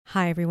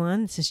Hi,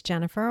 everyone. This is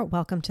Jennifer.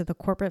 Welcome to the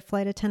Corporate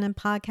Flight Attendant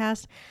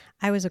Podcast.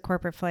 I was a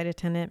corporate flight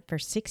attendant for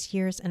 6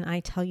 years, and I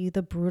tell you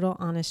the brutal,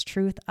 honest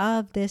truth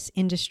of this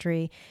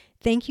industry.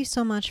 Thank you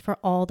so much for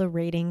all the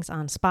ratings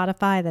on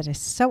Spotify. That is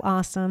so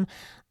awesome.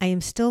 I am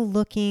still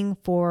looking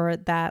for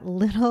that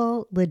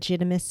little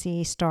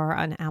legitimacy star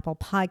on Apple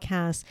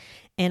Podcasts,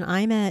 and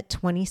I'm at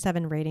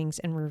 27 ratings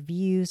and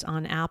reviews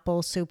on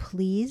Apple. So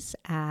please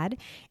add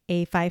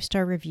a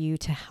 5-star review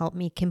to help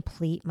me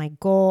complete my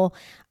goal.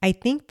 I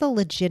think the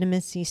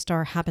legitimacy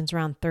star happens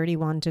around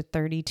 31 to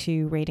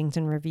 32 ratings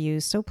and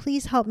reviews. So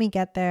please help me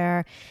get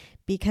there,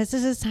 because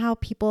this is how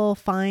people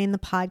find the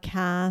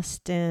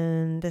podcast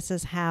and this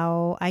is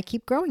how I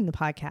keep growing the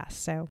podcast.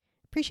 So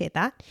appreciate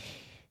that.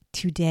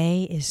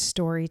 Today is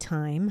story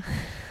time.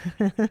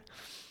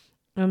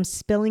 I'm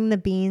spilling the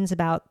beans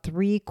about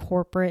 3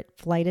 corporate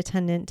flight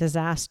attendant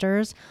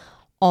disasters.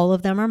 All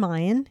of them are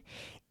mine.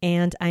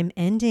 And I'm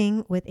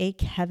ending with a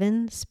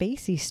Kevin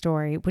Spacey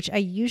story, which I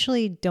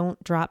usually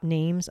don't drop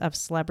names of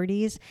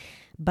celebrities,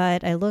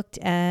 but I looked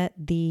at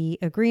the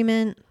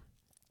agreement,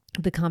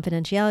 the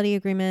confidentiality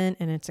agreement,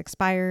 and it's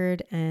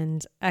expired.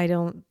 And I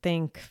don't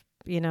think,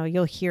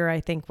 you'll hear, I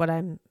think what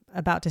I'm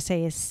about to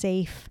say is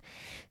safe.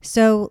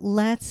 So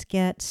let's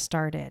get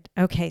started.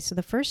 Okay, so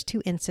the first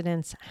 2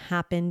 incidents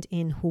happened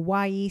in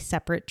Hawaii,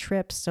 separate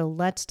trips. So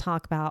let's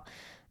talk about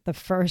the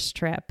first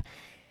trip.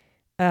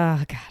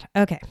 Oh God.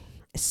 Okay.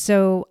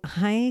 So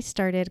I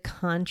started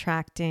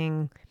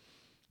contracting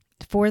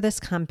for this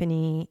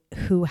company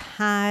who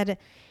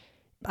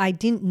I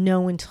didn't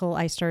know until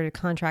I started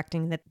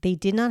contracting that they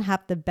did not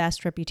have the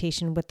best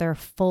reputation with their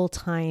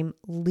full-time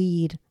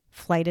lead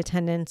flight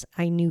attendants.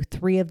 I knew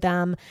 3 of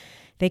them.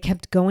 They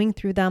kept going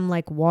through them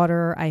like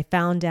water. I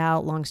found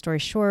out, long story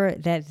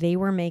short, that they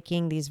were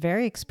making these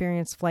very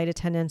experienced flight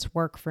attendants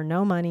work for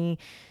no money,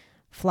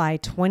 fly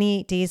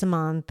 28 days a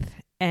month,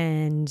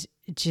 and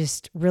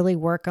just really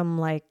work them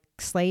like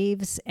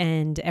slaves,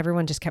 and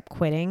everyone just kept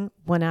quitting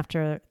one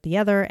after the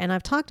other. And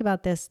I've talked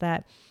about this,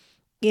 that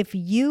if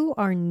you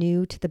are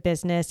new to the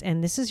business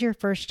and this is your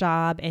first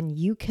job and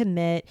you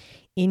commit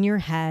in your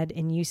head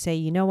and you say,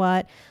 you know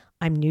what,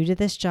 I'm new to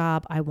this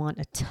job. I want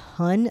a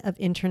ton of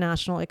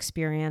international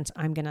experience.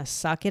 I'm going to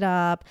suck it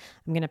up.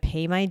 I'm going to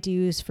pay my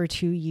dues for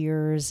 2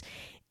 years.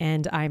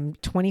 And I'm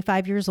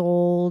 25 years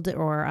old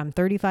or I'm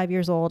 35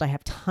 years old. I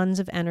have tons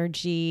of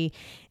energy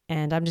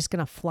and I'm just going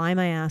to fly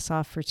my ass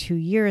off for 2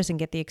 years and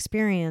get the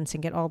experience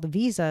and get all the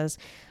visas.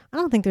 I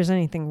don't think there's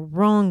anything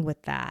wrong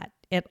with that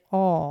at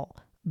all.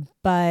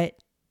 But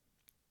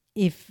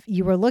if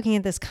you were looking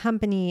at this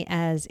company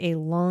as a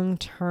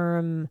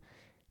long-term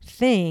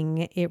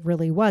thing, it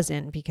really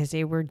wasn't, because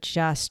they were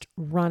just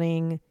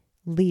running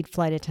lead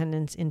flight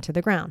attendants into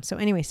the ground. So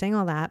anyway, saying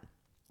all that,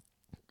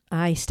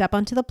 I step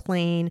onto the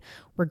plane.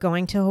 We're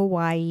going to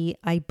Hawaii.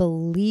 I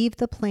believe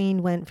the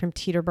plane went from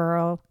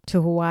Teterboro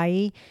to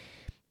Hawaii.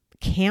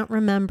 Can't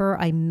remember.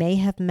 I may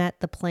have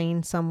met the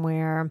plane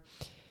somewhere.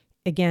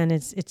 Again,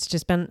 it's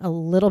just been a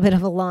little bit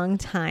of a long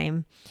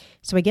time.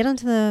 So I get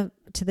onto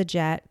the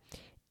jet,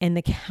 and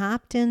the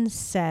captain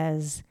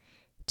says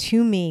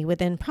to me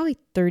within probably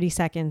 30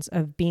 seconds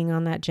of being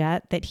on that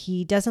jet that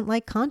he doesn't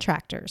like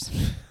contractors.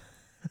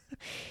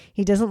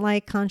 He doesn't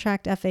like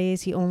contract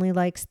FAs. He only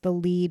likes the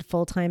lead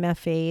full-time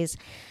FAs.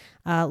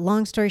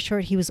 Long story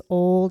short, he was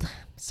old.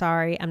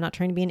 Sorry, I'm not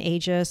trying to be an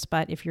ageist,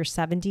 but if you're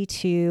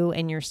 72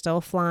 and you're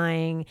still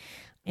flying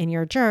and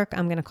you're a jerk,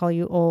 I'm going to call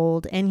you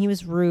old. And he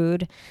was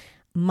rude.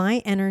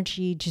 My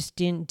energy just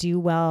didn't do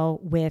well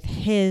with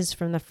his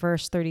from the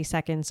first 30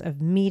 seconds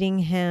of meeting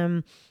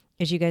him.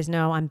 As you guys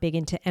know, I'm big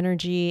into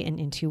energy and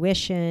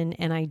intuition,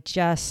 and it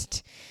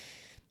just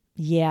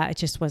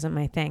wasn't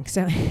my thing.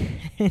 So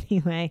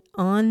anyway,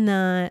 on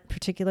that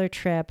particular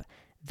trip,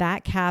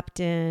 that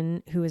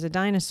captain, who is a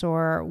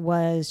dinosaur,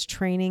 was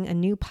training a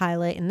new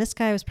pilot, and this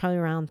guy was probably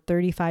around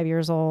 35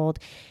 years old,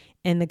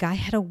 and the guy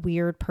had a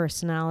weird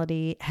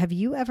personality. Have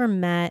you ever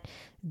met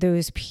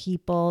those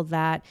people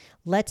that,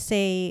 let's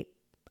say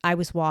I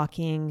was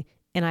walking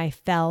and I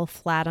fell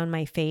flat on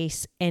my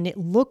face and it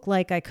looked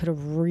like I could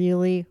have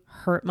really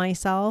hurt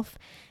myself?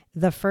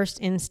 The first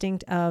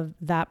instinct of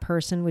that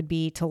person would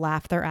be to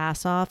laugh their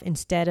ass off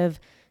instead of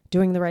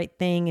doing the right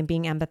thing and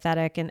being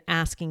empathetic and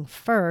asking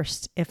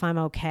first if I'm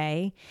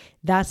okay.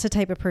 That's the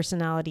type of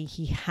personality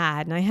he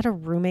had. And I had a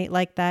roommate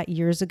like that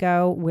years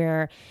ago,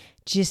 where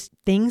just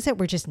things that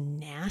were just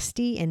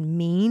nasty and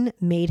mean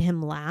made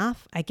him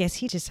laugh. I guess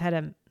he just had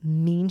a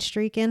mean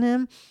streak in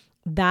him.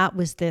 That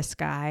was this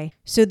guy.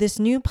 So this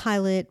new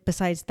pilot,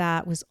 besides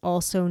that, was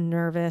also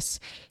nervous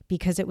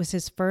because it was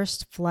his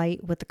first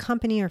flight with the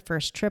company or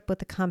first trip with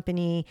the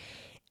company.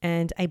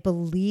 And I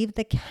believe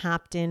the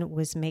captain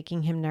was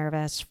making him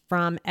nervous.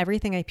 From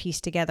everything I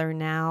pieced together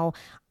now,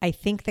 I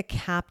think the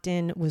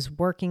captain was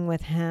working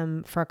with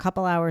him for a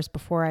couple hours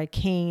before I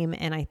came,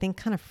 and I think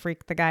kind of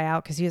freaked the guy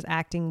out because he was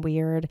acting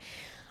weird.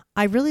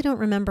 I really don't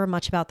remember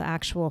much about the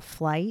actual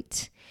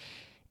flight.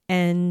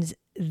 And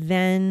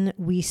then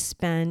we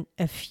spent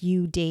a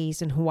few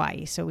days in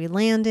Hawaii. So we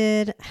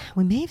landed,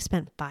 we may have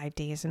spent 5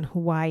 days in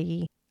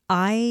Hawaii.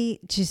 I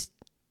just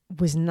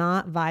was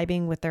not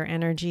vibing with their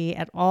energy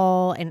at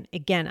all. And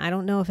again, I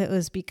don't know if it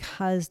was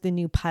because the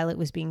new pilot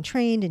was being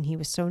trained and he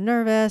was so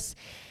nervous.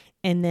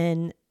 And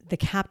then the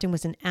captain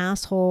was an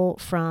asshole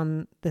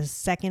from the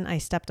second I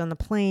stepped on the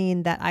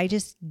plane, that I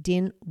just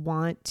didn't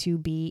want to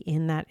be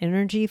in that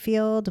energy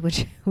field,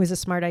 which was a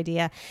smart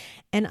idea.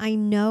 And I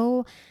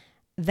know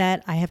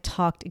that I have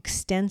talked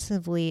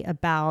extensively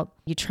about,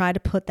 you try to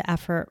put the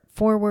effort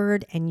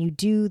forward and you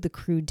do the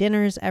crew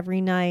dinners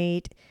every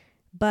night.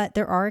 But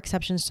there are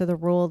exceptions to the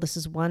rule. This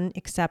is one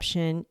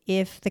exception.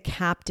 If the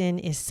captain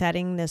is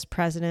setting this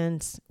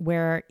precedence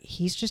where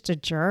he's just a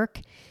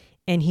jerk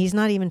and he's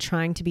not even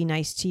trying to be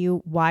nice to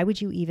you, why would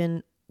you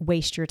even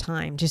waste your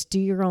time? Just do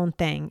your own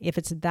thing. If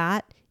it's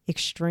that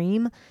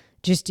extreme,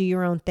 just do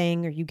your own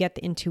thing, or you get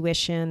the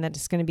intuition that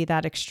it's going to be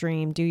that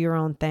extreme, do your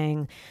own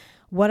thing.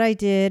 What I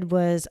did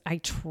was I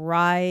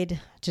tried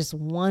just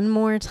one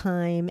more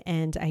time,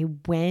 and I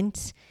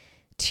went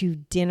to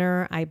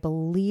dinner. I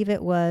believe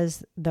it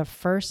was the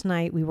first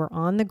night we were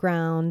on the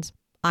ground.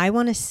 I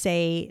want to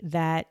say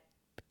that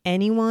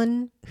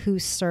anyone who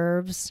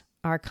serves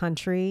our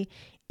country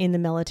in the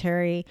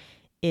military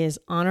is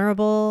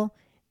honorable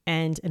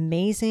and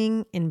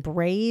amazing and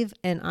brave.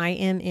 And I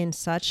am in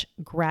such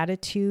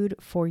gratitude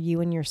for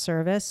you and your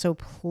service. So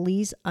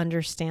please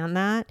understand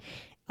that.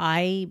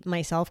 I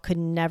myself could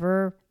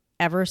never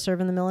ever serve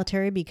in the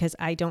military because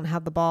I don't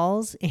have the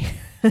balls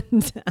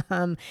and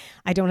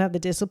I don't have the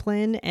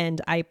discipline,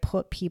 and I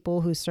put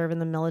people who serve in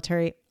the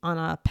military on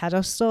a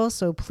pedestal.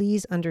 So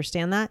please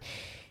understand that.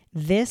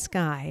 This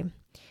guy,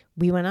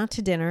 we went out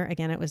to dinner.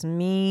 Again, it was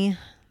me,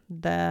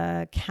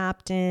 the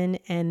captain,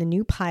 and the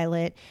new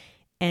pilot.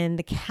 And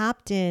the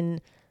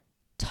captain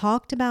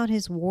talked about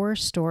his war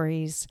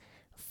stories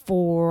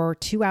for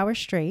 2 hours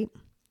straight.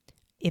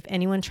 If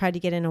anyone tried to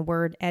get in a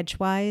word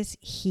edgewise,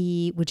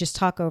 he would just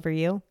talk over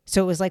you.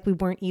 So it was like we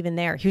weren't even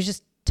there. He was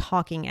just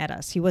talking at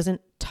us. He wasn't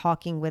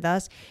talking with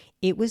us.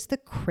 It was the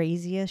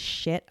craziest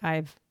shit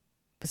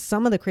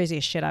some of the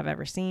craziest shit I've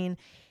ever seen.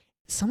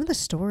 Some of the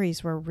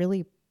stories were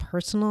really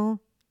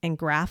personal and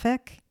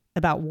graphic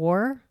about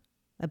war,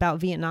 about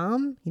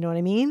Vietnam. You know what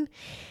I mean?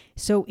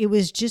 So it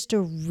was just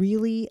a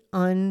really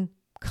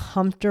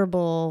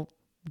uncomfortable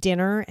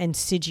dinner and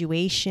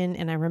situation.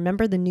 And I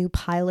remember the new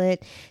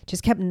pilot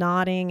just kept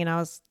nodding, and I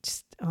was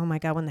just, oh my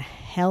God, when the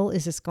hell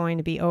is this going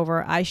to be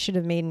over? I should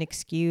have made an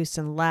excuse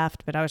and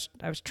left, but I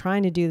was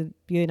trying to do,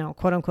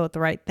 quote unquote,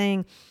 the right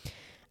thing.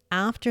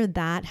 After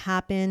that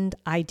happened,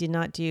 I did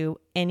not do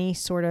any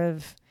sort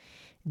of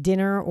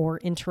dinner or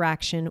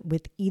interaction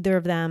with either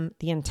of them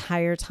the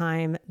entire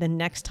time. The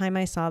next time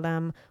I saw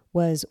them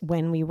was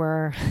when we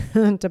were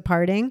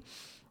departing.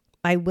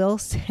 I will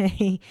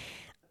say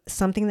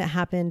something that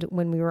happened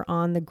when we were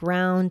on the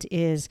ground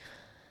is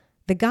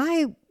the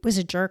guy was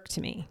a jerk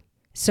to me.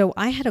 So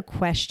I had a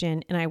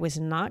question and I was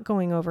not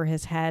going over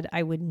his head.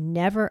 I would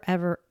never,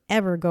 ever,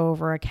 ever go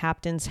over a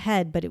captain's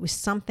head, but it was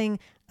something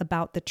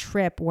about the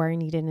trip where I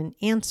needed an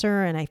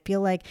answer. And I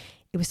feel like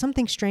it was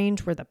something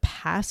strange where the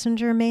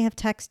passenger may have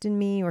texted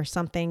me or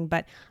something,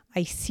 but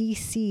I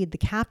CC'd the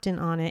captain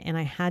on it and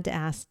I had to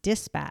ask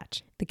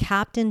dispatch. The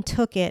captain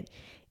took it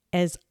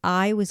as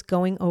I was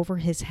going over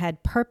his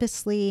head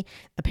purposely.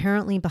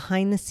 Apparently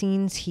behind the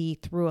scenes, he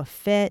threw a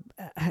fit.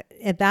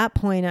 At that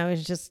point, I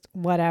was just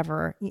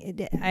whatever.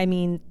 I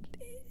mean,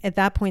 at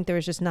that point, there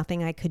was just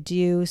nothing I could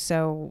do.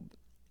 So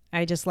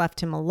I just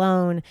left him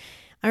alone.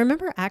 I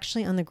remember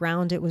actually on the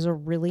ground, it was a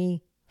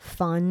really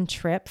fun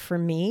trip for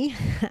me.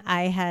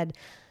 I had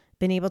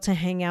been able to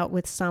hang out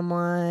with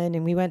someone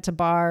and we went to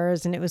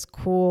bars and it was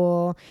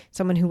cool.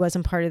 Someone who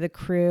wasn't part of the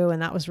crew,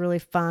 and that was really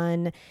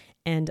fun.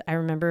 And I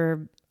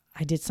remember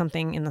I did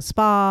something in the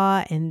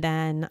spa, and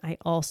then I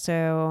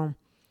also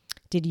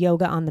did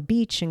yoga on the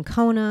beach in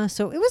Kona.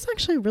 So it was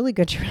actually a really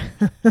good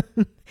trip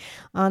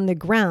on the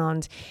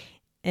ground.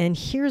 And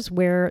here's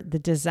where the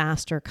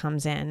disaster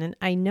comes in. And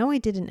I know I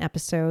did an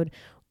episode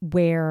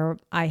where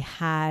I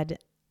had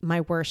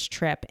my worst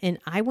trip, and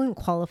I wouldn't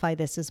qualify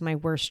this as my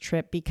worst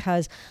trip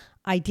because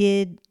I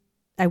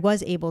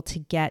was able to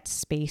get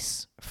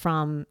space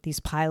from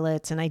these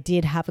pilots and I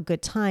did have a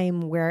good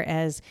time.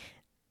 Whereas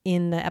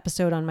in the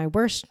episode on my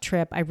worst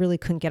trip, I really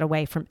couldn't get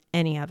away from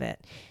any of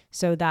it.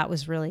 So that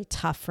was really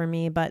tough for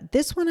me. But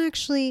this one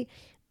actually,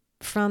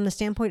 from the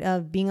standpoint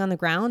of being on the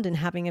ground and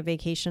having a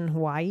vacation in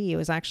Hawaii, it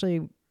was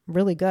actually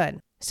really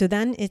good. So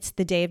then it's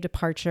the day of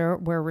departure.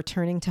 We're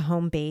returning to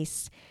home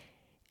base.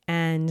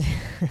 And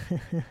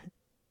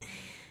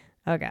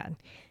oh God,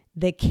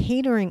 the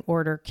catering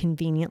order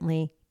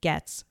conveniently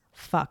gets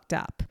fucked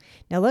up.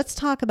 Now let's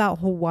talk about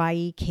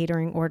Hawaii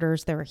catering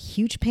orders. They're a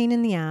huge pain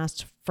in the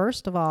ass.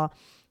 First of all,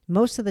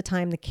 most of the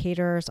time the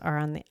caterers are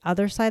on the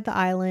other side of the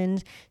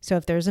island. So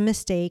if there's a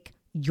mistake,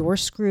 you're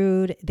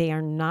screwed. They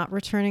are not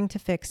returning to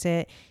fix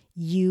it.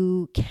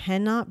 You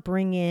cannot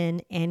bring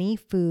in any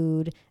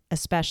food,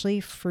 especially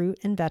fruit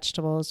and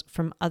vegetables,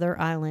 from other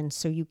islands,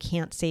 so you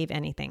can't save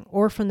anything,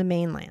 or from the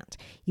mainland.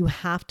 You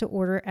have to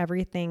order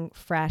everything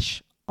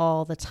fresh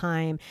all the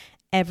time.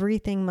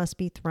 Everything must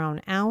be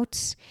thrown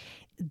out.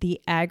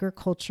 the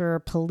agriculture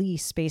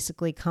police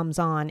basically comes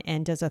on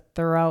and does a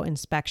thorough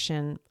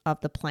inspection of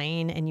the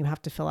plane, and you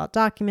have to fill out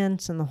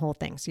documents and the whole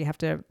thing. So you have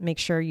to make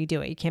sure you do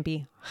it. You can't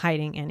be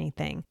hiding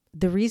anything.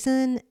 The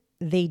reason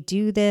they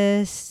do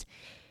this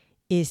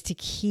is to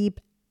keep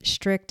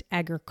strict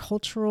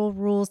agricultural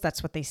rules.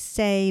 That's what they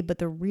say. But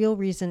the real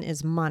reason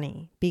is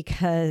money,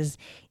 because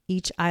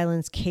each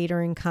island's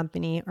catering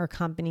company or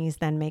companies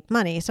then make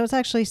money. So it's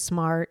actually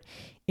smart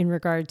in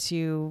regard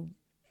to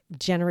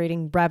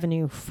generating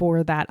revenue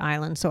for that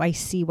island. So I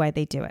see why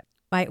they do it.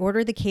 I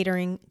order the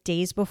catering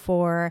days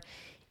before.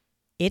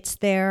 It's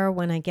there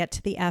when I get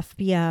to the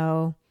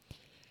FBO,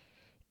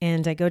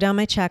 and I go down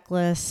my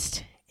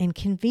checklist, and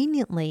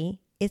conveniently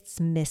it's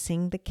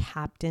missing the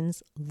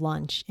captain's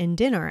lunch and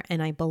dinner.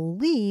 And I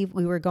believe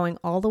we were going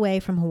all the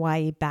way from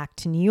Hawaii back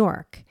to New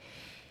York.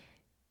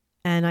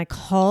 And I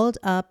called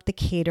up the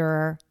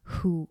caterer,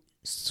 who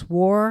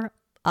swore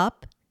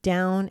up,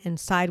 down, and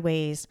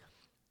sideways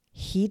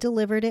he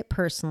delivered it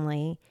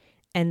personally,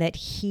 and that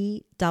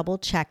he double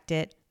checked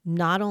it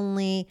not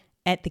only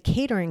at the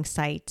catering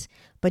site,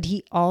 but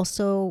he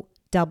also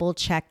double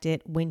checked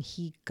it when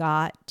he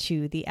got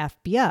to the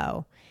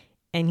FBO.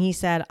 And he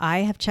said, I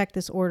have checked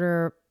this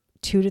order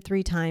 2 to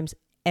 3 times.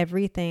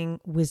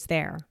 Everything was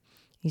there.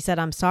 He said,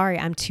 I'm sorry,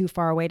 I'm too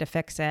far away to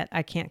fix it.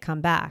 I can't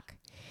come back.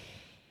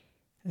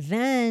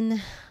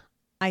 Then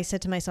I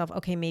said to myself,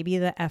 okay, maybe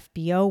the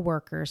FBO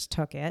workers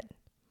took it.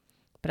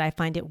 But I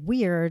find it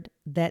weird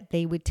that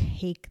they would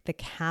take the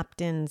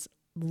captain's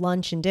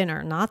lunch and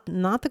dinner, not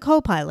the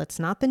co-pilots,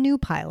 not the new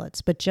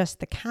pilots, but just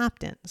the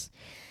captains.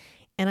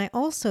 And I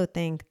also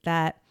think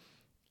that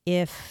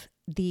if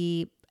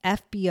the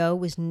FBO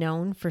was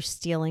known for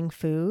stealing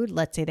food,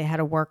 let's say they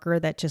had a worker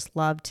that just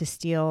loved to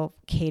steal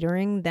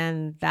catering,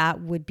 then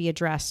that would be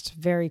addressed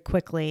very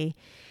quickly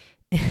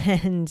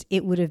and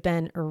it would have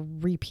been a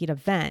repeat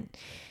event.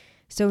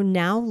 So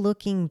now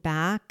looking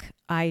back,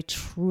 I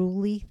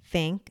truly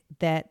think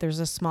that there's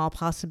a small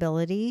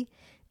possibility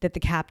that the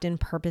captain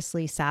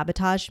purposely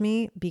sabotaged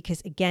me,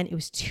 because again, it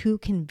was too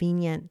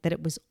convenient that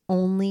it was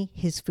only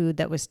his food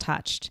that was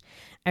touched.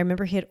 I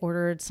remember he had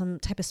ordered some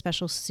type of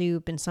special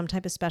soup and some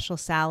type of special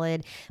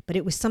salad, but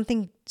it was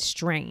something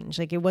strange.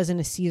 Like it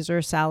wasn't a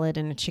Caesar salad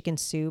and a chicken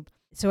soup.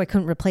 So I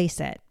couldn't replace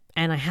it.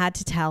 And I had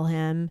to tell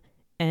him,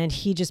 and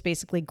he just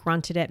basically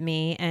grunted at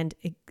me. And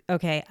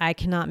okay, I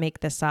cannot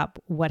make this up.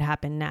 What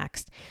happened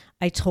next?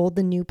 I told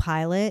the new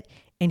pilot,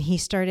 and he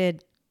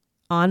started,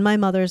 on my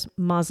mother's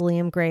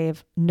mausoleum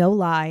grave, no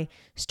lie,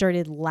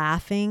 started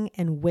laughing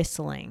and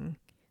whistling.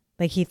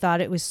 Like he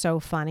thought it was so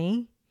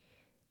funny.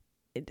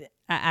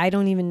 I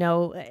don't even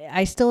know.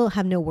 I still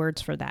have no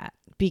words for that,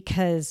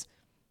 because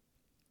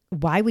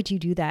why would you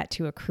do that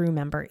to a crew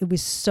member? It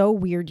was so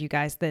weird, you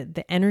guys.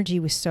 The energy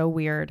was so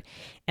weird,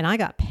 and I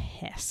got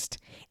pissed.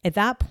 At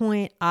that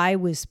point, I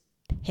was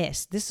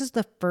pissed. This is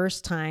the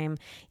first time,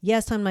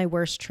 yes, on my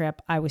worst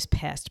trip, I was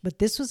pissed, but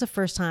this was the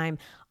first time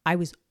I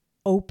was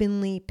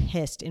openly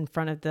pissed in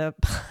front of the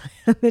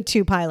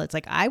 2 pilots.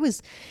 Like at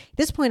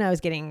this point, I was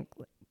getting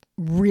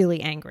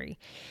really angry,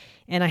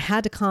 and I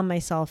had to calm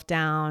myself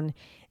down,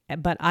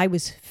 but I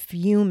was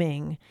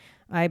fuming.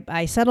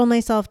 I settled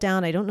myself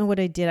down. I don't know what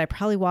I did. I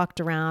probably walked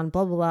around,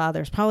 blah, blah, blah.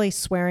 There's probably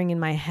swearing in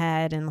my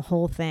head and the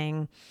whole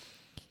thing.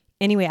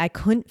 Anyway, I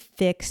couldn't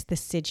fix the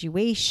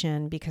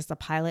situation because the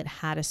pilot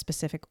had a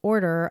specific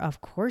order. Of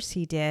course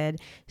he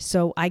did.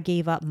 So I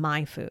gave up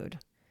my food.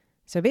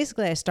 So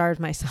basically I starved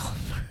myself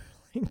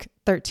for like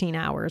 13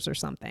 hours or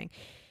something.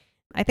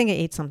 I think I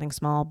ate something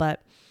small,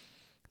 but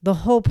the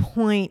whole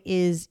point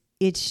is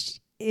it's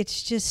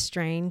just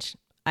strange.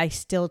 I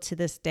still to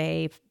this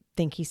day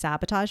think he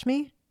sabotaged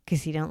me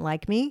because he didn't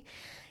like me.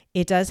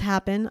 It does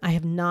happen. I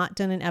have not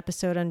done an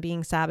episode on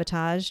being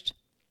sabotaged.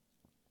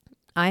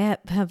 I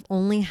have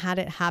only had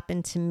it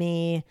happen to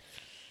me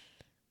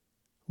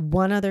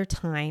one other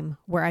time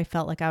where I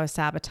felt like I was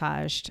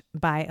sabotaged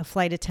by a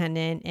flight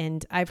attendant.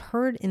 And I've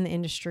heard in the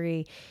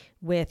industry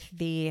with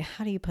the,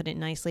 how do you put it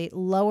nicely,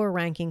 lower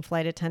ranking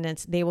flight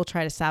attendants, they will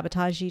try to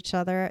sabotage each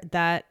other.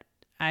 That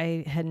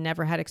I had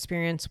never had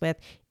experience with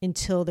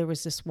until there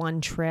was this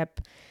one trip,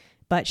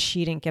 but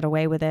she didn't get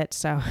away with it.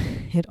 So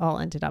it all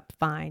ended up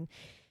fine.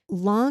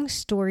 Long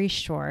story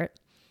short,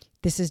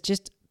 this is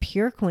just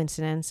pure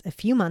coincidence. A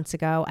few months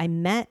ago, I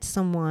met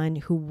someone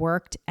who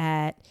worked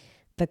at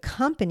the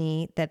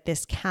company that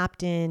this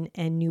captain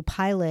and new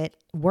pilot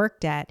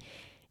worked at.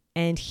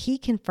 And he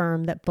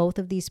confirmed that both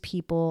of these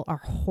people are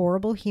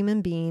horrible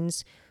human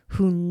beings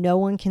who no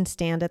one can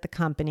stand at the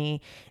company.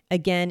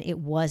 Again, it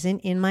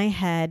wasn't in my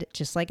head.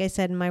 Just like I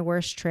said in my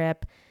worst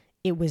trip,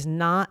 it was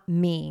not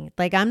me.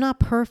 Like, I'm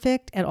not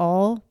perfect at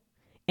all.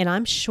 And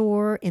I'm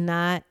sure in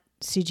that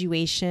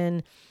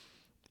situation,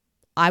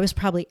 I was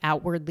probably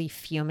outwardly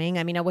fuming.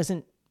 I mean, I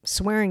wasn't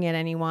swearing at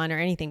anyone or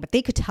anything, but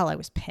they could tell I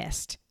was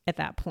pissed at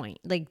that point.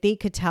 Like, they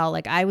could tell,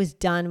 like, I was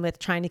done with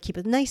trying to keep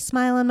a nice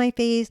smile on my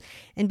face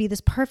and be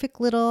this perfect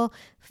little,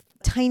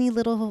 tiny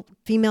little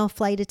female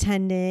flight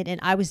attendant. And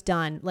I was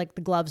done. Like,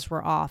 the gloves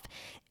were off.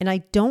 And I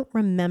don't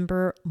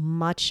remember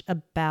much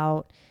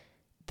about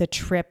the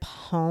trip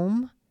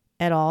home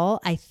at all.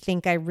 I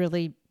think I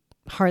really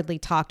hardly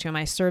talked to him.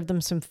 I served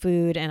them some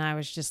food and I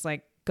was just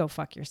like, go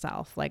fuck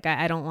yourself. Like,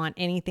 I don't want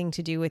anything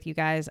to do with you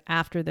guys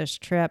after this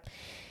trip.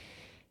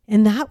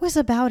 And that was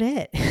about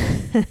it.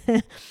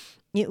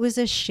 It was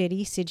a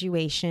shitty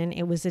situation.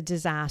 It was a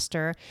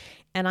disaster.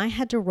 And I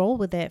had to roll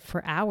with it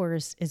for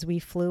hours as we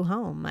flew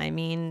home. I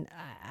mean,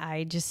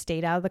 I just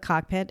stayed out of the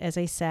cockpit, as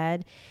I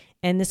said.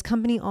 And this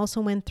company also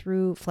went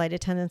through flight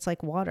attendants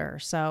like water.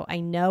 So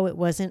I know it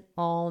wasn't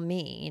all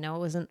me. It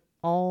wasn't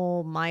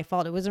all my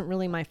fault. It wasn't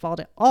really my fault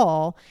at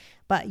all.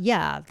 But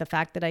yeah, the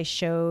fact that I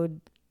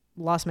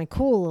lost my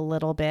cool a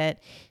little bit.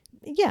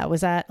 Yeah, was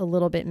that a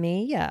little bit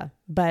me? Yeah.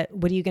 But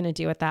what are you going to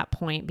do at that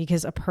point?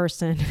 Because a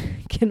person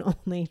can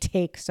only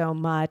take so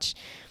much.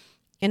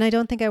 And I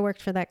don't think I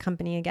worked for that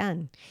company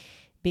again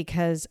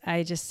because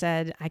I just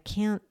said, I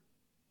can't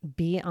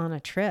be on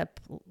a trip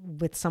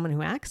with someone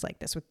who acts like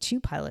this, with two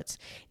pilots.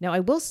 Now, I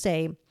will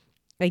say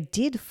I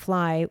did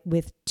fly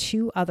with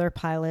two other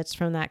pilots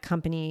from that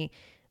company,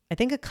 I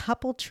think a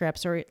couple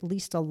trips or at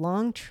least a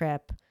long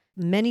trip,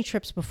 many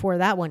trips before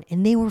that one.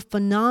 And they were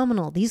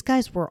phenomenal. These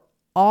guys were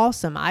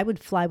awesome. I would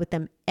fly with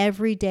them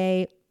every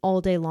day, all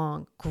day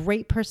long.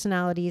 Great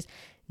personalities,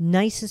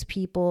 nicest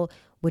people,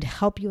 would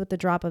help you at the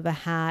drop of a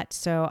hat.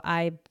 So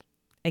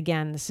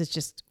again, this is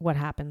just what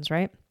happens,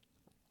 right?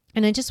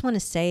 And I just want to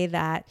say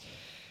that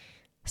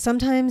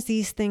sometimes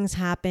these things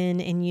happen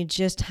and you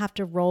just have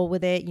to roll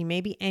with it. You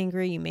may be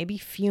angry, you may be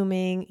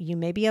fuming, you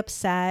may be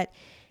upset,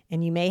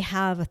 and you may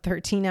have a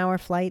 13-hour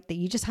flight that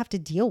you just have to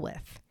deal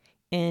with.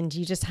 And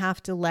you just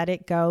have to let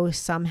it go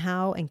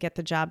somehow and get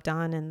the job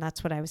done. And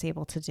that's what I was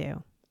able to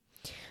do.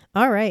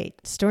 All right.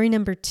 Story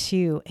number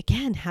 2,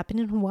 again, happened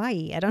in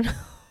Hawaii. I don't know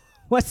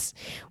what's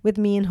with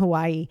me in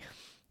Hawaii.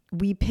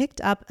 We picked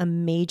up a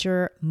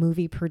major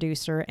movie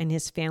producer and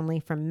his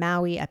family from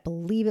Maui. I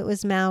believe it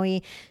was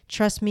Maui.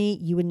 Trust me,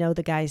 you would know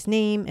the guy's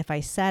name if I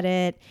said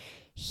it.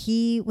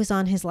 He was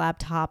on his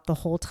laptop the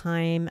whole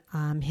time.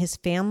 His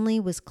family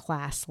was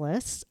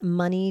classless.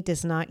 Money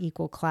does not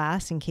equal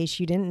class, in case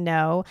you didn't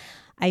know.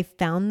 I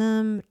found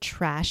them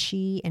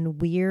trashy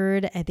and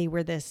weird. They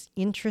were this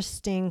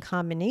interesting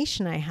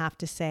combination, I have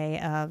to say,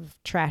 of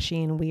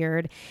trashy and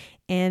weird.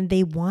 And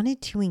they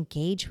wanted to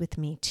engage with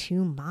me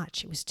too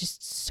much. It was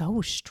just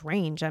so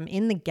strange. I'm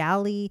in the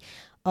galley.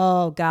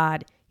 Oh,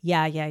 God.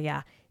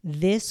 Yeah.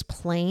 This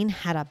plane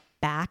had a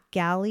back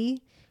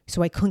galley,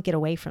 so I couldn't get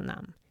away from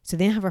them. So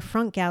they didn't have a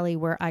front galley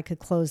where I could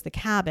close the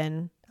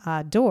cabin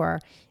door.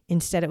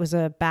 Instead, it was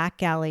a back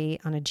galley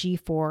on a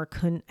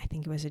G4. I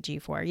think it was a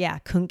G4. Yeah,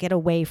 couldn't get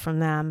away from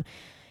them.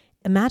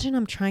 Imagine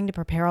I'm trying to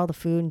prepare all the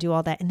food and do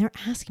all that. And they're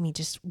asking me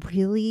just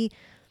really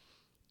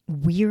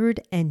weird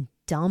and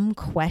dumb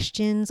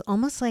questions.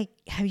 Almost like,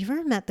 have you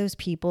ever met those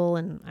people?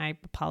 And I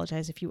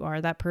apologize if you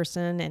are that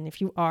person. And if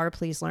you are,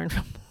 please learn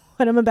from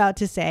what I'm about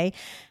to say.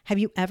 Have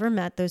you ever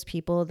met those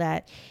people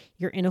that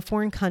you're in a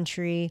foreign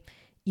country,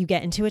 you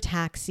get into a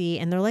taxi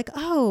and they're like,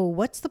 oh,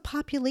 what's the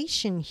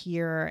population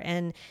here?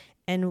 And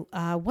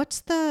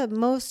what's the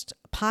most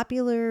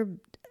popular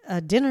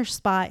dinner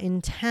spot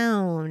in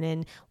town?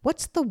 And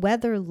what's the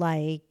weather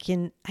like?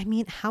 And I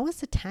mean, how is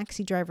the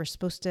taxi driver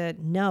supposed to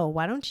know?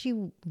 Why don't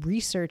you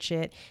research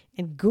it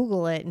and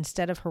Google it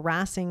instead of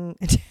harassing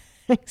a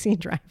taxi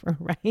driver,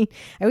 right?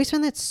 I always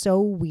find that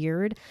so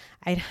weird.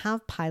 I'd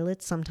have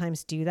pilots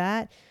sometimes do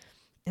that.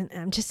 And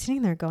I'm just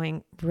sitting there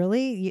going,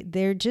 really?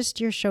 They're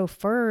just your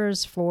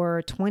chauffeurs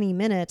for 20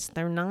 minutes.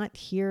 They're not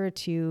here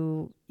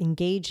to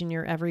engage in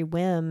your every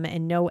whim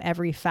and know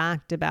every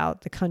fact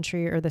about the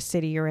country or the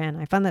city you're in.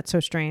 I find that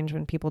so strange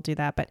when people do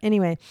that. But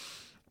anyway,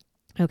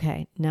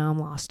 okay, now I'm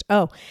lost.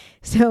 Oh,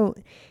 so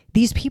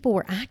these people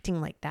were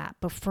acting like that,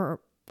 but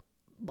for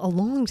a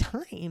long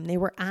time. They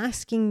were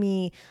asking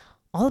me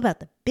all about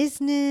the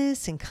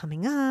business and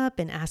coming up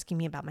and asking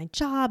me about my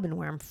job and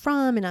where I'm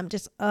from. And I'm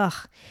just, I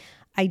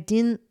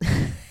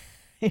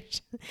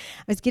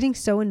was getting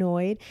so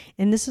annoyed.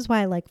 And this is why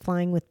I like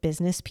flying with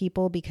business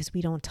people, because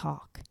we don't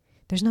talk.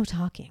 There's no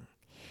talking.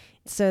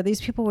 So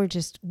these people were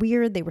just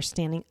weird. They were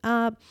standing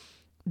up.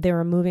 They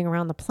were moving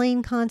around the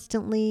plane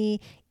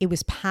constantly. It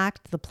was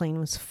packed. The plane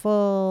was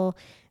full.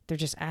 They're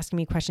just asking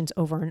me questions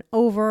over and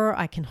over.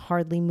 I can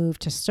hardly move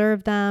to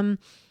serve them.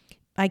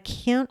 I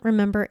can't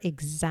remember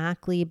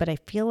exactly, but I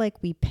feel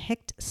like we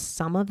picked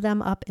some of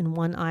them up in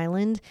one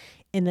island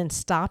and then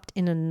stopped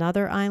in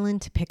another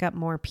island to pick up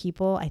more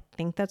people. I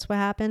think that's what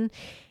happened.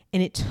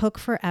 And it took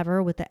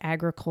forever with the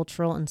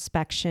agricultural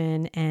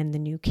inspection and the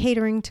new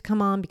catering to come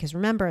on. Because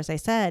remember, as I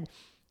said,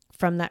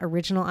 from that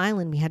original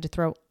island, we had to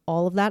throw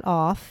all of that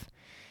off.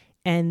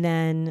 And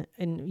then,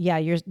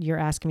 you're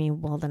asking me,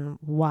 well, then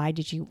why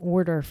did you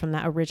order from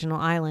that original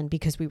island?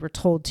 Because we were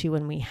told to,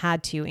 and we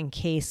had to, in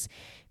case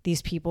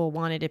these people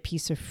wanted a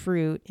piece of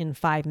fruit in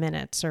 5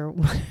 minutes or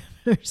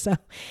whatever. So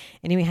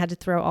anyway, we had to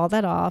throw all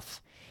that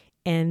off.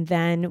 And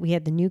then we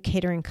had the new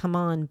catering come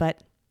on.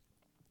 But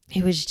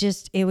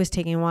it was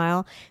taking a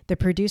while. The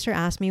producer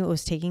asked me what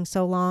was taking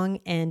so long,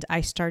 and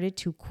I started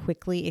to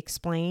quickly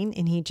explain,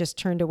 and he just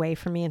turned away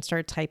from me and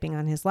started typing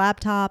on his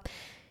laptop.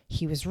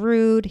 He was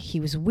rude. He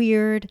was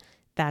weird.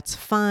 That's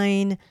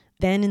fine.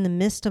 Then in the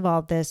midst of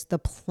all this, the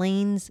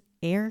plane's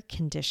air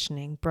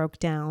conditioning broke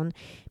down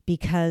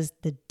because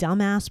the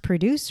dumbass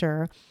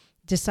producer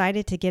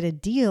decided to get a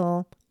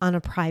deal on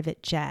a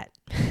private jet.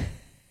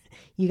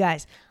 You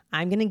guys,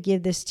 I'm going to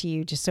give this to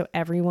you just so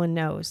everyone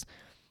knows.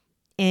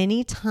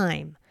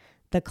 Anytime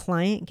the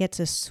client gets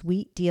a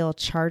sweet deal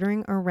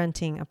chartering or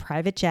renting a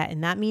private jet,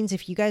 and that means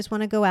if you guys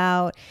want to go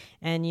out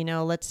and,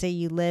 let's say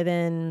you live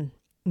in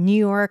New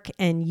York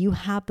and you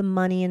have the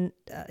money and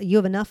you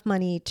have enough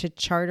money to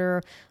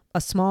charter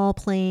a small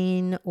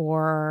plane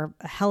or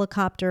a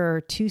helicopter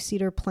or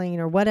two-seater plane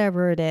or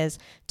whatever it is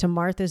to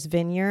Martha's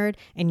Vineyard,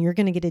 and you're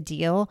going to get a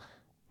deal,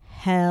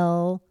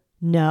 hell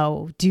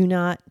no, do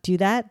not do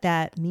that.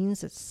 That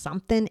means that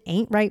something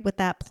ain't right with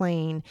that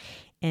plane.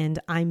 And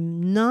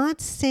I'm not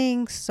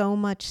saying so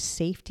much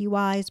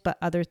safety-wise, but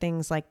other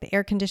things like the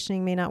air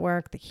conditioning may not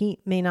work, the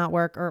heat may not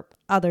work, or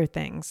other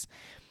things.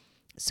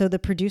 So the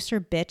producer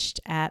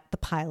bitched at the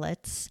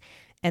pilots,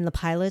 and the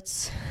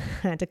pilots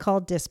had to call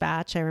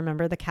dispatch. I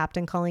remember the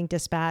captain calling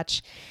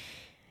dispatch.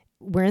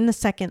 We're in the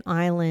second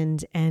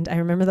island, and I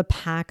remember the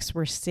packs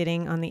were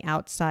sitting on the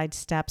outside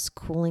steps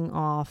cooling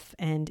off,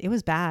 and it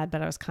was bad,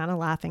 but I was kind of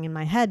laughing in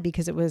my head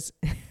because it was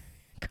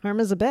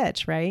karma's a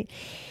bitch, right?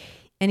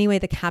 Anyway,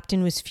 the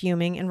captain was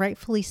fuming, and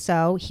rightfully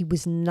so. He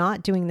was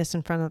not doing this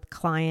in front of the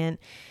client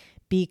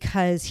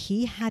because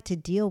he had to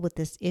deal with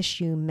this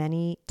issue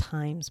many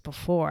times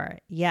before.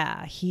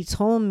 Yeah, he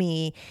told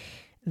me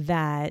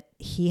that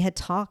he had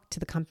talked to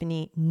the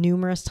company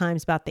numerous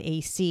times about the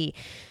AC.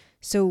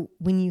 So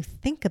when you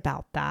think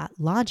about that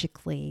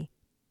logically,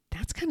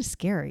 that's kind of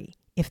scary.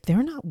 If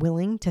they're not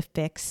willing to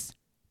fix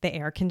the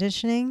air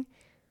conditioning,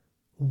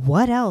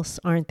 what else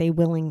aren't they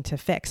willing to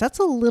fix? That's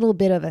a little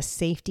bit of a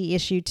safety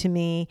issue to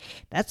me.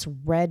 That's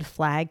red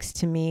flags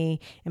to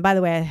me. And by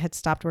the way, I had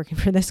stopped working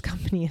for this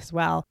company as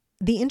well.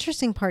 The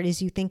interesting part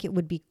is you think it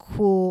would be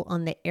cool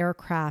on the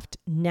aircraft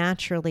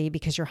naturally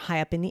because you're high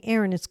up in the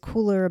air and it's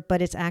cooler,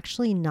 but it's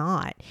actually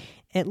not.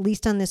 At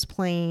least on this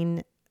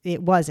plane,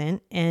 it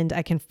wasn't. And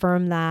I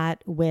confirm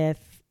that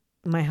with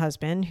my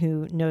husband,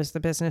 who knows the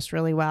business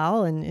really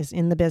well and is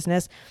in the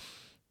business.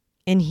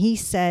 And he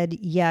said,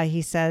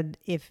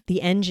 if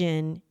the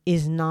engine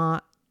is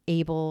not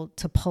able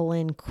to pull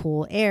in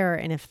cool air,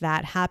 and if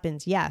that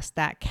happens, yes,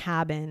 that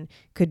cabin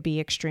could be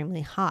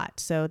extremely hot.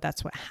 So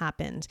that's what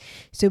happened.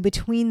 So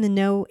between the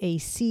no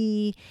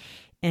AC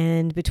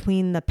and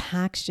between the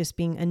packs just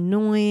being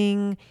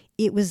annoying,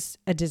 it was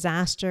a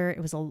disaster.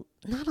 It was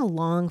not a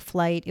long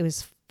flight. It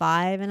was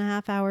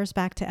 5.5 hours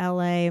back to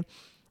LA.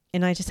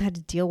 And I just had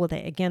to deal with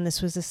it. Again,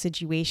 this was a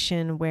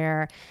situation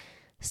where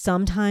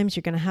sometimes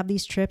you're going to have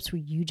these trips where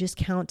you just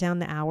count down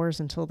the hours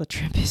until the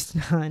trip is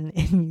done,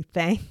 and you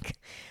thank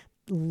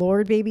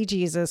Lord baby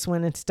Jesus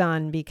when it's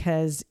done,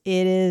 because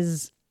it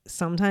is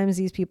sometimes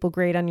these people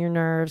grate on your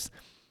nerves.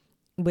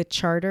 With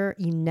charter,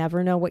 you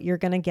never know what you're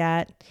going to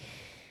get.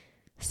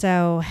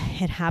 So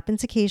it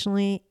happens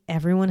occasionally.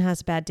 Everyone has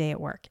a bad day at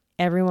work.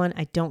 Everyone,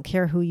 I don't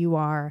care who you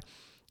are.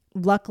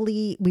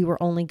 Luckily, we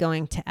were only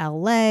going to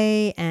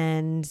LA,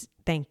 and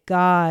thank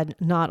God,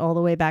 not all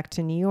the way back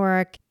to New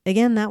York.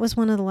 Again, that was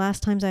one of the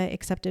last times I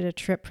accepted a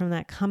trip from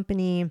that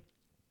company.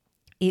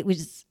 It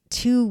was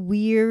too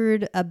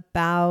weird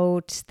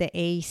about the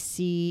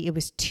AC. It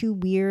was too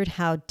weird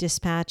how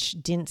dispatch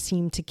didn't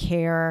seem to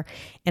care.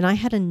 And I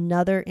had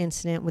another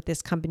incident with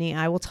this company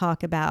I will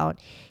talk about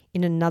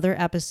in another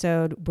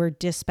episode where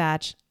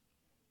dispatch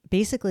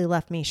basically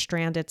left me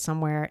stranded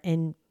somewhere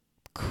and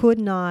could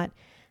not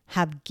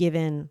have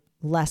given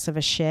less of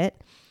a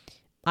shit.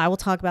 I will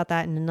talk about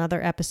that in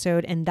another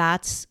episode. And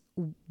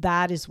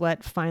that is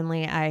what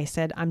finally I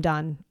said, I'm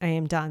done. I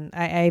am done.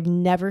 I've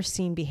never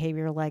seen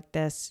behavior like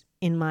this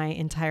in my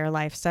entire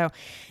life. So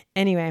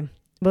anyway,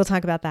 we'll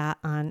talk about that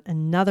on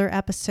another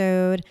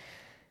episode.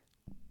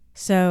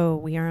 So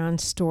we are on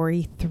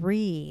story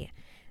 3.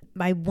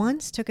 I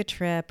once took a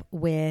trip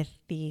with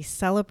the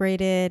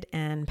celebrated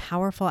and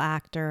powerful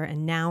actor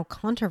and now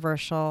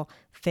controversial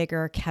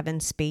figure Kevin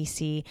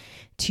Spacey.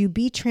 To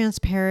be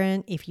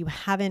transparent, if you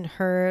haven't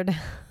heard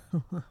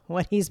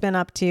what he's been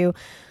up to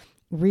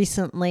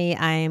recently,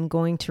 I am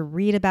going to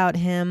read about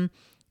him.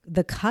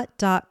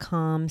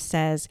 TheCut.com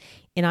says,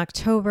 in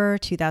October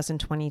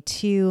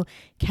 2022,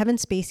 Kevin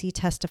Spacey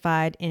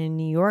testified in a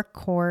New York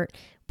court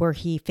where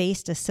he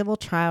faced a civil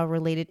trial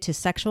related to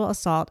sexual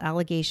assault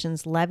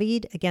allegations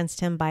levied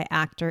against him by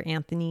actor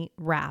Anthony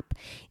Rapp.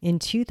 In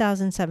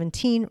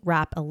 2017,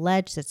 Rapp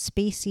alleged that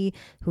Spacey,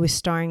 who was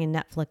starring in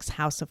Netflix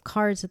House of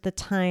Cards at the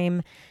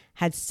time,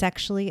 had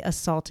sexually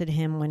assaulted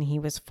him when he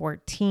was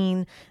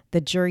 14.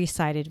 The jury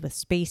sided with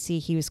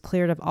Spacey. He was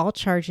cleared of all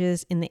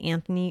charges in the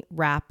Anthony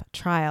Rapp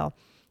trial.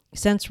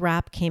 Since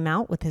Rapp came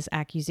out with his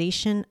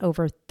accusation,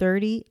 over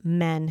 30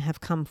 men have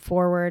come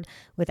forward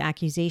with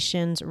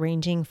accusations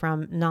ranging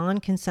from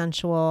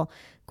non-consensual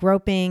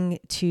groping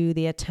to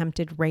the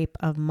attempted rape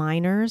of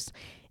minors.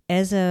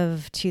 As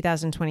of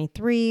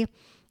 2023,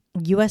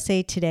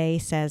 USA Today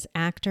says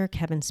actor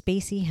Kevin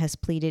Spacey has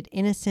pleaded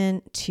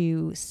innocent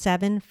to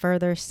 7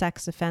 further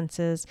sex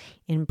offenses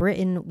in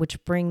Britain,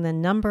 which bring the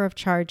number of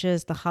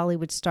charges the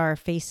Hollywood star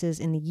faces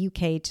in the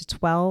UK to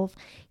 12.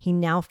 He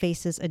now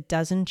faces a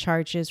dozen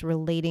charges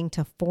relating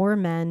to 4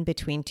 men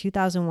between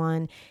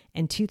 2001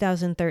 and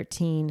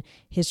 2013.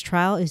 His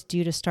trial is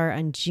due to start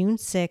on June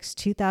 6,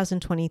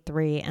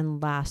 2023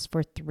 and last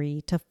for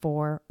 3 to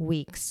 4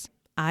 weeks.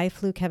 I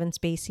flew Kevin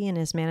Spacey and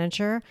his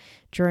manager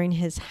during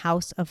his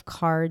House of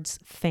Cards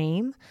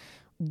fame.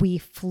 We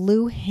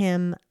flew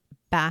him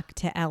back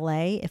to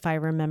LA, if I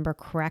remember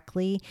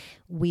correctly.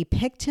 We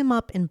picked him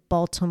up in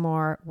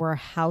Baltimore where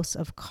House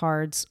of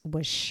Cards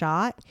was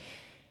shot.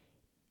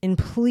 And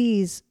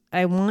please,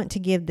 I want to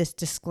give this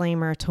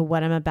disclaimer to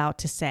what I'm about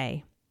to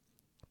say.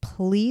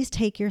 Please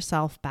take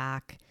yourself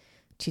back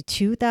to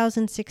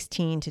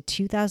 2016 to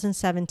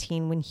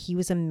 2017 when he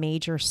was a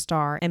major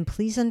star. And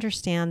please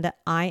understand that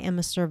I am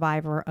a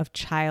survivor of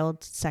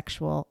child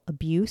sexual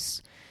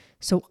abuse.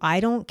 So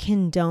I don't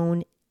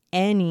condone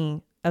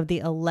any of the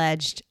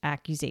alleged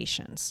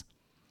accusations.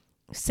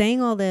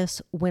 Saying all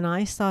this, when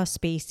I saw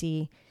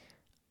Spacey,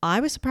 I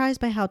was surprised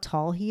by how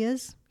tall he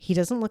is. He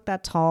doesn't look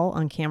that tall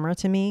on camera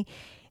to me.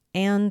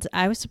 And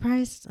I was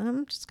surprised,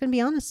 I'm just going to be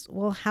honest,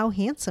 well, how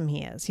handsome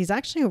he is. He's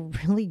actually a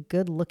really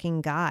good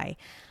looking guy.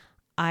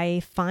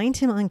 I find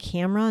him on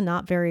camera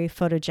not very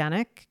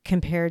photogenic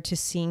compared to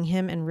seeing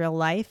him in real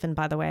life. And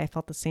by the way, I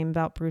felt the same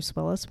about Bruce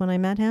Willis when I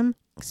met him.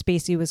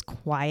 Spacey was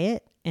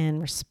quiet and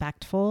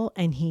respectful,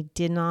 and he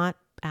did not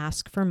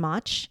ask for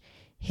much.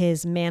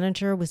 His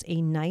manager was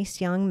a nice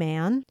young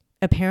man.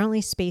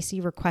 Apparently,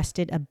 Spacey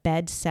requested a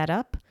bed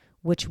setup,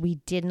 which we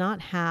did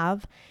not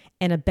have,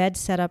 and a bed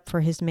setup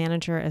for his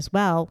manager as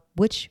well,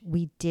 which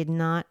we did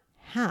not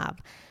have.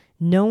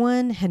 No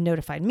one had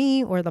notified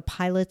me or the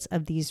pilots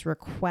of these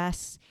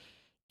requests,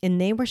 and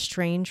they were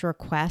strange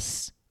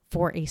requests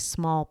for a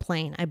small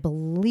plane. I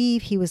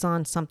believe he was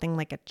on something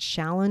like a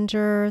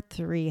Challenger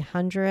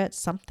 300,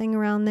 something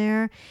around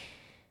there.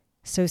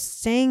 So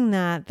saying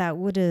that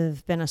would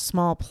have been a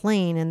small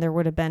plane and there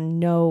would have been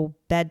no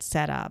bed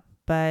setup,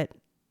 but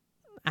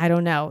I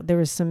don't know. There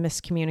was some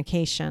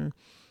miscommunication.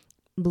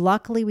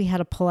 Luckily, we had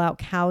a pull-out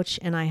couch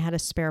and I had a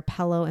spare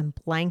pillow and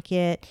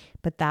blanket,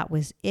 but that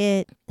was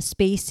it.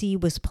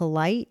 Spacey was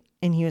polite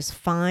and he was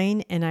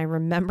fine. And I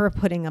remember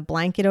putting a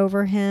blanket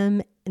over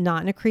him,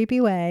 not in a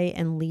creepy way,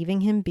 and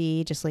leaving him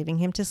be, just leaving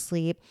him to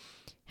sleep.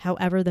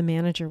 However, the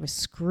manager was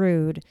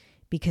screwed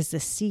because the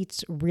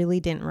seats really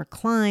didn't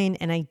recline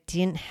and I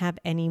didn't have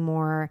any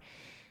more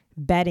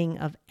bedding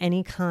of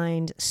any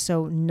kind.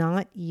 So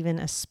not even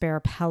a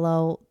spare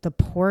pillow. The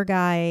poor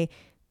guy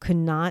could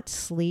not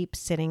sleep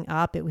sitting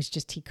up. It was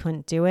just, he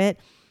couldn't do it.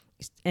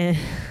 And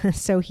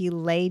so he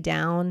lay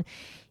down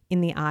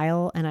in the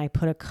aisle and I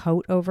put a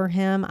coat over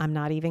him. I'm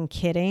not even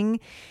kidding.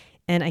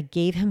 And I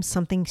gave him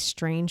something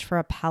strange for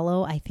a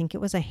pillow. I think it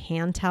was a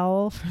hand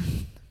towel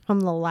from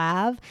the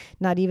lab,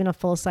 not even a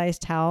full-size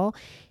towel.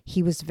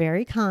 He was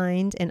very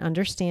kind and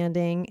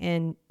understanding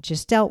and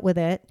just dealt with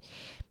it.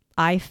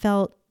 I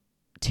felt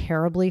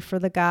terribly for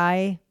the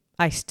guy.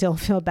 I still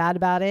feel bad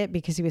about it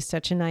because he was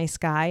such a nice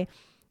guy.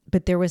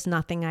 But there was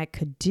nothing I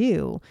could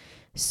do.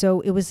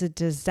 So it was a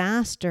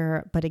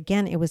disaster. But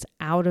again, it was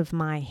out of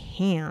my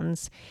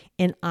hands.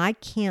 And I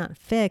can't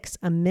fix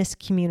a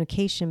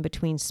miscommunication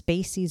between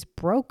Spacey's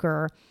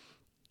broker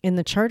and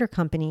the charter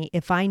company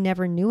if I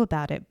never knew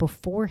about it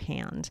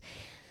beforehand.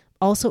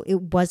 Also,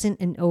 it wasn't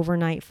an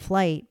overnight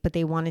flight, but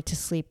they wanted to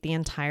sleep the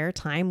entire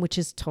time, which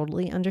is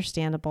totally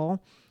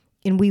understandable.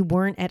 And we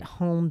weren't at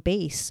home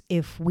base.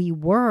 If we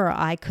were,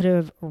 I could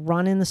have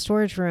run in the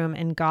storage room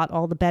and got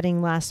all the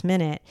bedding last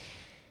minute.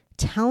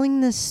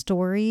 Telling this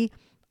story,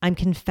 I'm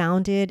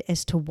confounded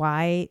as to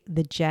why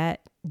the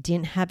jet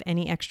didn't have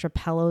any extra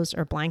pillows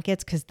or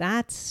blankets, because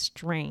that's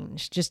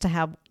strange. Just to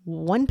have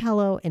one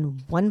pillow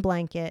and one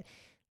blanket,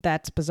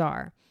 that's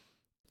bizarre.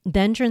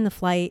 Then during the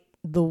flight,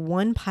 the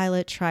one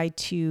pilot tried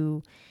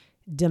to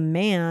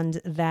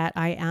demand that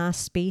I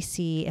ask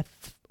Spacey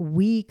if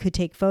we could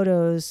take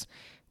photos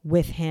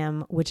with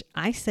him, which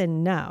I said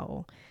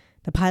no.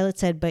 The pilot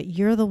said, but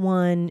you're the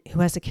one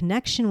who has a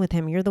connection with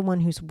him. You're the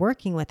one who's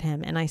working with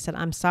him. And I said,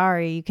 I'm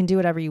sorry, you can do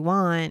whatever you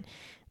want,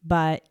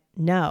 but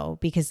no,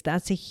 because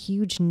that's a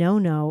huge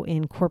no-no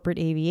in corporate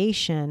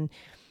aviation.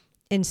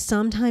 And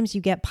sometimes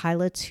you get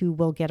pilots who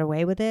will get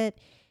away with it.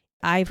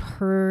 I've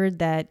heard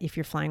that if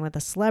you're flying with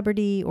a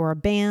celebrity or a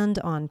band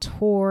on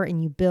tour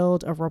and you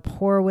build a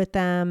rapport with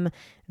them,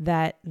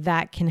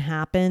 that can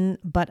happen.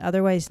 But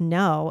otherwise,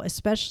 no,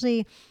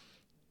 especially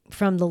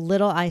from the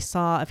little I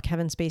saw of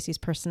Kevin Spacey's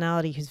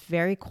personality. He's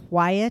very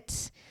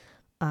quiet.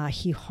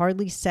 He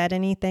hardly said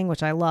anything,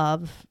 which I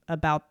love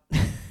about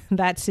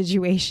that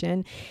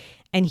situation.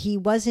 And he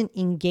wasn't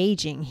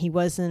engaging. He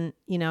wasn't,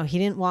 he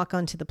didn't walk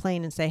onto the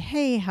plane and say,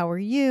 hey, how are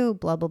you?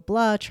 Blah, blah,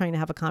 blah, trying to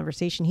have a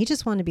conversation. He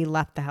just wanted to be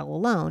left the hell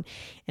alone.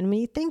 And when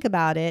you think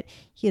about it,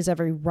 he has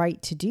every right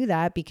to do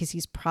that because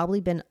he's probably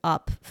been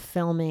up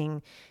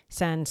filming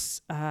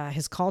since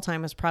his call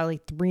time was probably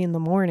 3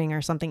 a.m.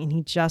 or something. And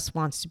he just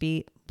wants to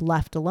be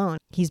left alone.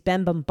 He's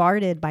been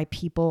bombarded by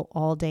people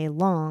all day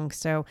long.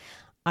 So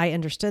I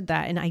understood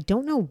that. And I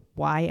don't know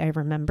why I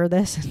remember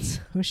this. It's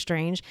so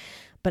strange.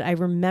 But I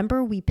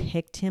remember we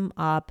picked him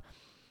up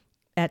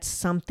at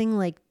something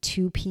like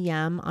 2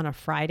 p.m. on a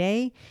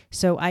Friday.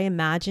 So I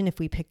imagine if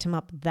we picked him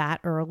up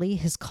that early,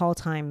 his call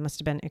time must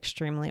have been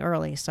extremely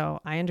early. So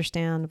I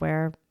understand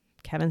where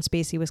Kevin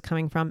Spacey was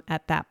coming from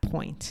at that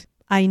point.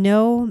 I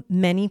know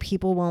many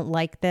people won't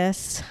like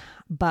this,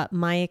 but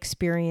my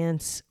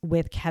experience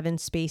with Kevin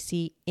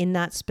Spacey in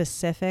that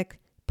specific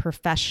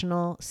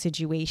professional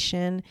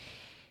situation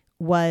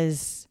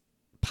was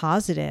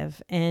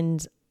positive,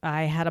 and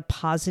I had a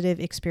positive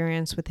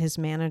experience with his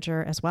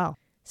manager as well.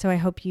 So I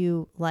hope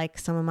you like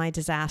some of my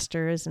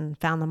disasters and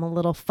found them a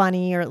little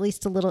funny or at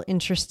least a little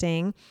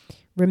interesting.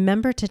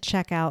 Remember to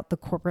check out the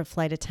Corporate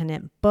Flight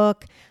Attendant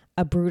book,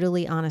 A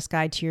Brutally Honest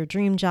Guide to Your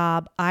Dream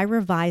Job. I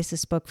revised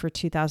this book for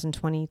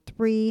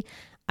 2023.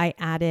 I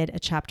added a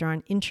chapter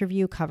on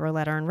interview, cover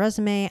letter, and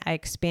resume. I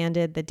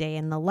expanded the day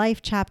in the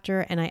life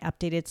chapter, and I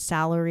updated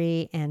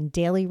salary and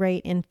daily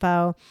rate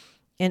info.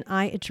 And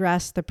I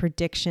addressed the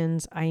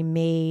predictions I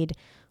made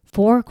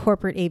for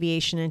corporate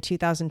aviation in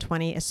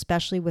 2020,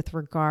 especially with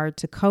regard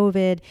to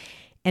COVID.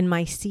 And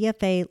my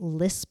CFA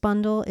list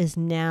bundle is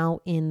now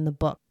in the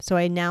book. So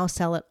I now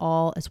sell it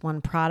all as one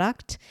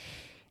product.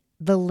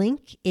 The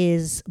link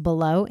is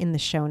below in the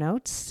show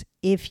notes.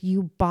 If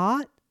you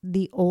bought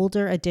the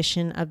older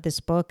edition of this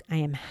book, I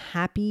am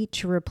happy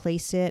to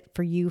replace it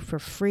for you for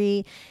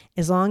free,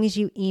 as long as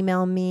you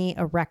email me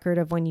a record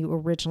of when you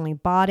originally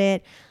bought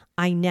it.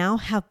 I now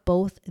have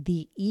both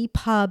the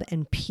EPUB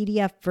and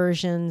PDF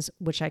versions,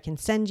 which I can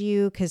send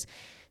you because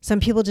some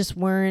people just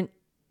weren't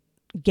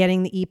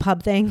getting the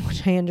EPUB thing,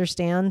 which I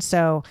understand.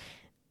 So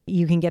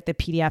you can get the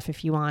PDF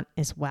if you want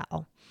as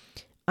well.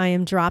 I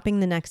am dropping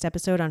the next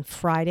episode on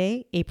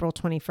Friday, April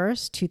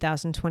 21st,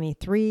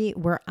 2023,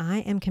 where I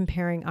am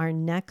comparing our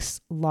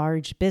next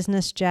large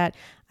business jet.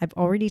 I've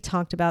already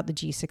talked about the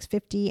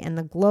G650 and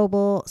the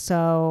Global,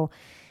 so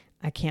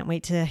I can't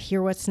wait to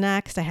hear what's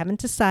next. I haven't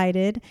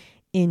decided.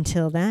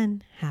 Until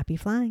then, happy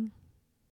flying.